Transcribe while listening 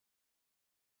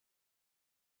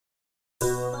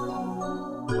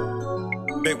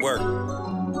Big work.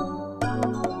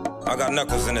 I got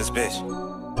knuckles in this bitch.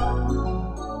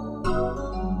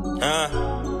 Huh?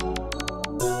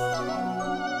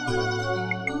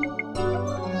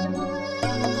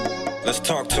 Let's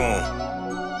talk to him.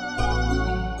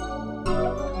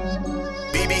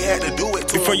 Had to do it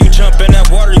to Before you jump in that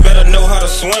water, you better know how to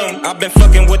swim. I've been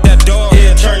fucking with that dog,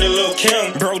 yeah, turn your little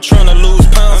Kim. Bro tryna lose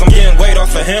pounds, I'm getting weight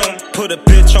off of him. Put a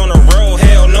bitch on the road,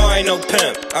 hell no, I ain't no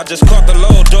pimp. I just caught the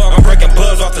low dog, I'm breaking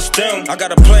buzz off the stem. I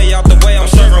gotta play out the way, I'm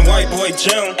serving white boy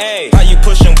Jim. Ayy, how you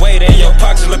pushing weight and your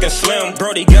pockets looking slim?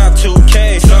 Brody got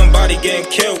 2K, somebody getting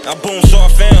killed. I boom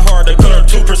soft and hard, to color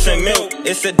 2% milk.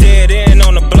 It's a dead end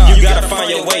on the block, you gotta find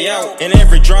your way out. In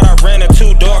every drought I ran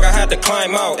into, dog, I had to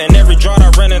climb out. In every drought I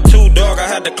ran into, dog, I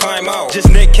had to climb out. Just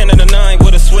Nick Cannon the 9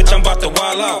 with a switch, I'm about to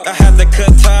wild out. I had to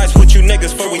cut ties with you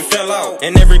niggas before we fell out.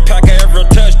 And every pack I ever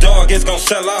touch, dog, is gon'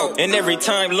 sell out. And every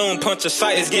time Loon punch a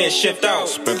sight, it's getting shipped out.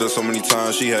 Spent her so many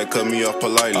times, she had cut me off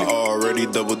politely. I already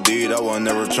double D'd, I was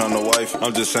never tryna wife.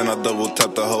 I'm just saying I double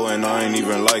tapped the hoe and I ain't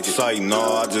even like it. Sight, no,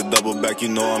 I just double back, you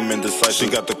know I'm indecisive. She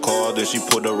got the call, then she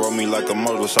put her on me like a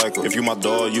motorcycle. If you my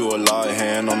dog, you a lie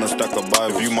hand on a stack of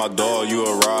Bibles. If you my dog, you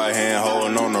a right hand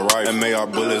holding on the right. And may our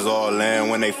bullets all land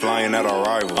when they flying at our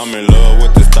rivals. I'm in love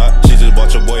with this thought, she just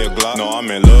bought your boy a Glock. No, I'm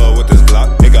in love with this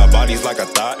Glock, it got bodies like a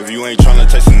thought. If you ain't tryna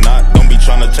chase a knot, don't be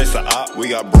tryna chase a op. We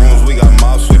got brooms, we got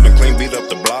mops, sweeping clean, beat up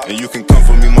the block. And you can come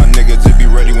for me, my nigga, just be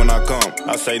ready when I come.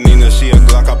 I say Nina, she a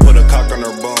Glock, I put a cock on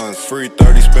her buns. Free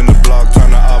 30, spin the block,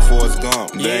 turn her out for its gum.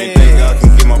 They ain't think I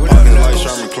can get my pockets like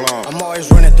Sherman Klum. I'm always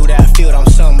running through that field, I'm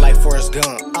something like Forrest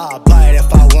Gump. I'll buy it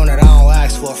if I want it, I don't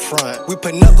ask for a front. We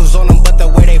put knuckles on them, but the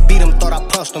way they beat them, thought I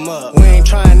punched them up. We ain't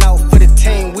trying out for the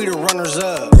team, we the runners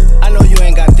up. I know you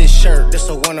ain't got this shirt, this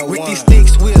a 101. With these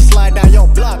sticks, we'll slide down your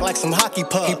block like some hockey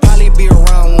pucks. He probably be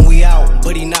around when we out,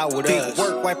 but he not with us. Big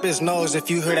work, wipe his nose if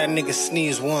you hear that nigga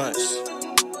sneeze once.